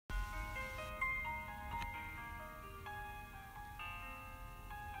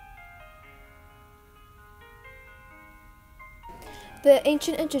The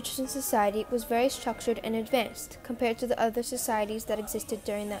ancient Egyptian society was very structured and advanced compared to the other societies that existed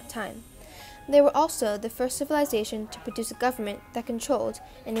during that time. They were also the first civilization to produce a government that controlled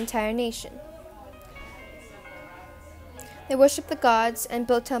an entire nation. They worshipped the gods and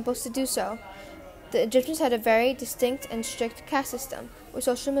built temples to do so. The Egyptians had a very distinct and strict caste system, where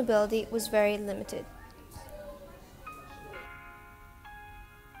social mobility was very limited.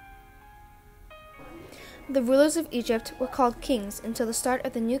 The rulers of Egypt were called kings until the start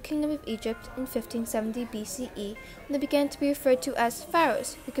of the New Kingdom of Egypt in 1570 BCE, when they began to be referred to as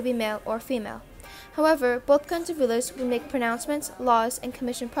pharaohs, who could be male or female. However, both kinds of rulers would make pronouncements, laws, and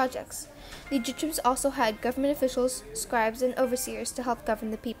commission projects. The Egyptians also had government officials, scribes, and overseers to help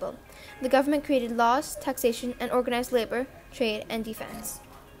govern the people. The government created laws, taxation, and organized labor, trade, and defense.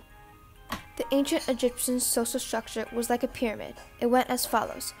 The ancient Egyptian social structure was like a pyramid. It went as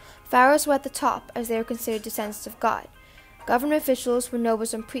follows. Pharaohs were at the top, as they were considered descendants of God. Government officials were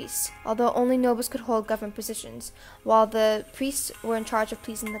nobles and priests, although only nobles could hold government positions, while the priests were in charge of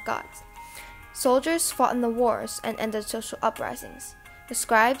pleasing the gods. Soldiers fought in the wars and ended social uprisings. The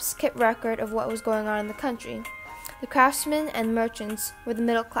scribes kept record of what was going on in the country. The craftsmen and merchants were the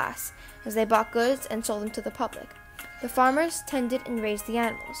middle class, as they bought goods and sold them to the public. The farmers tended and raised the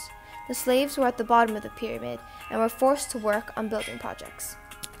animals. The slaves were at the bottom of the pyramid and were forced to work on building projects.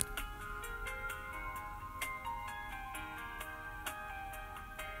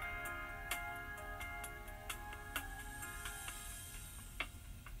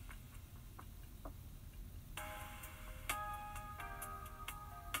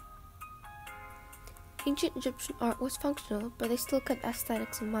 Ancient Egyptian art was functional, but they still kept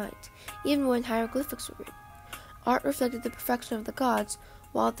aesthetics in mind, even when hieroglyphics were written. Art reflected the perfection of the gods,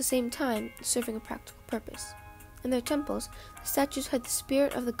 while at the same time serving a practical purpose. In their temples, the statues had the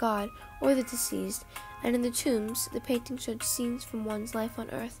spirit of the god or the deceased, and in the tombs, the paintings showed scenes from one's life on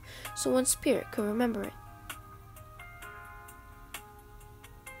earth, so one's spirit could remember it.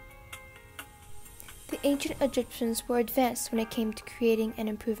 The ancient Egyptians were advanced when it came to creating and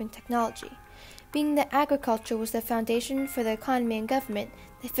improving technology. Being that agriculture was the foundation for the economy and government,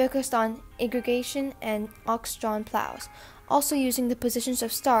 they focused on irrigation and ox-drawn plows, also using the positions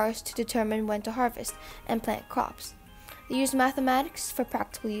of stars to determine when to harvest and plant crops. They used mathematics for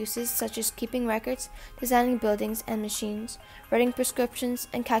practical uses such as keeping records, designing buildings and machines, writing prescriptions,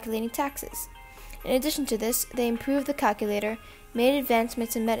 and calculating taxes. In addition to this, they improved the calculator, made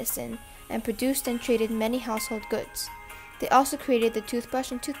advancements in medicine, and produced and traded many household goods. They also created the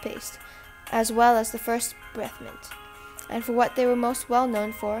toothbrush and toothpaste, as well as the first breath mint. And for what they were most well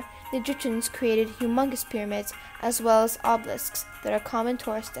known for, the Egyptians created humongous pyramids as well as obelisks that are a common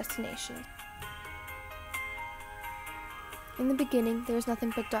tourist destination. In the beginning, there was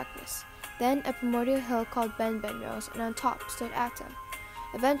nothing but darkness. Then a primordial hill called Ben rose, and on top stood Atum.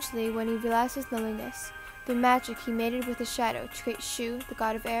 Eventually, when he realized his loneliness, through magic he mated with his shadow to create Shu, the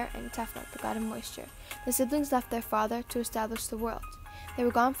god of air, and Tefnut, the god of moisture. The siblings left their father to establish the world. They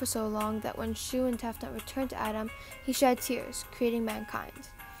were gone for so long that when Shu and Tefnut returned to Adam, he shed tears, creating mankind.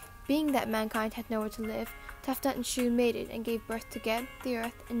 Being that mankind had nowhere to live, Tefnut and Shu mated and gave birth to Geb, the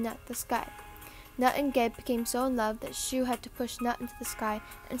earth, and Nut, the sky. Nut and Geb became so in love that Shu had to push Nut into the sky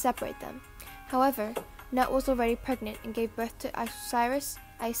and separate them. However, Nut was already pregnant and gave birth to Osiris,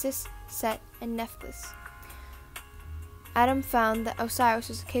 Isis, Set, and Nephthys. Adam found that Osiris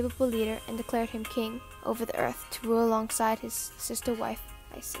was a capable leader and declared him king over the earth to rule alongside his sister wife,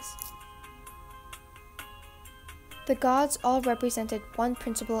 Isis. The gods all represented one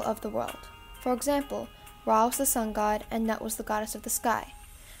principle of the world. For example, Ra was the sun god and Nut was the goddess of the sky.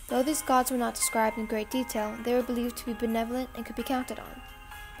 Though these gods were not described in great detail, they were believed to be benevolent and could be counted on.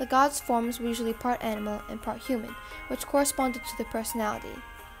 The gods' forms were usually part animal and part human, which corresponded to their personality.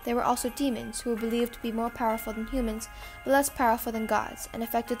 There were also demons, who were believed to be more powerful than humans, but less powerful than gods, and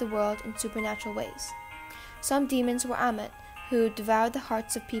affected the world in supernatural ways. Some demons were Ammit, who devoured the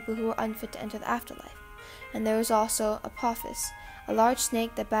hearts of people who were unfit to enter the afterlife. And there was also Apophis, a large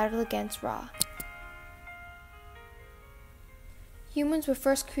snake that battled against Ra. Humans were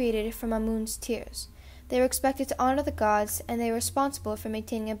first created from Amun's tears. They were expected to honor the gods, and they were responsible for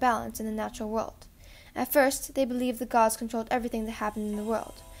maintaining a balance in the natural world. At first, they believed the gods controlled everything that happened in the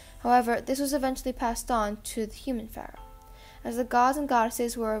world. However, this was eventually passed on to the human pharaoh. As the gods and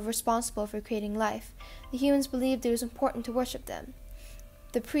goddesses were responsible for creating life, the humans believed it was important to worship them.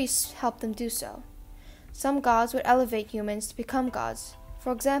 The priests helped them do so. Some gods would elevate humans to become gods.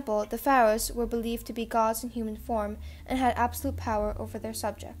 For example, the pharaohs were believed to be gods in human form and had absolute power over their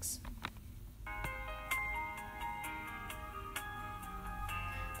subjects.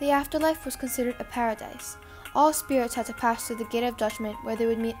 The afterlife was considered a paradise. All spirits had to pass through the gate of judgment, where they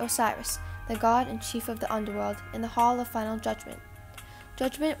would meet Osiris, the god and chief of the underworld, in the hall of final judgment.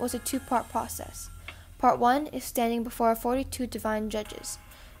 Judgment was a two-part process. Part 1 is standing before 42 divine judges.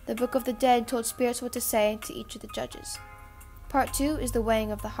 The Book of the Dead told spirits what to say to each of the judges. Part 2 is the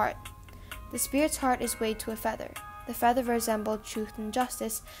weighing of the heart. The spirit's heart is weighed to a feather. The feather resembled truth and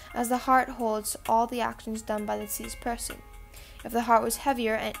justice, as the heart holds all the actions done by the deceased person. If the heart was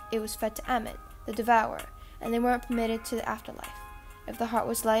heavier, it was fed to Ammit, the devourer, and they weren't permitted to the afterlife. If the heart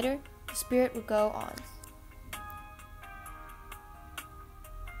was lighter, the spirit would go on.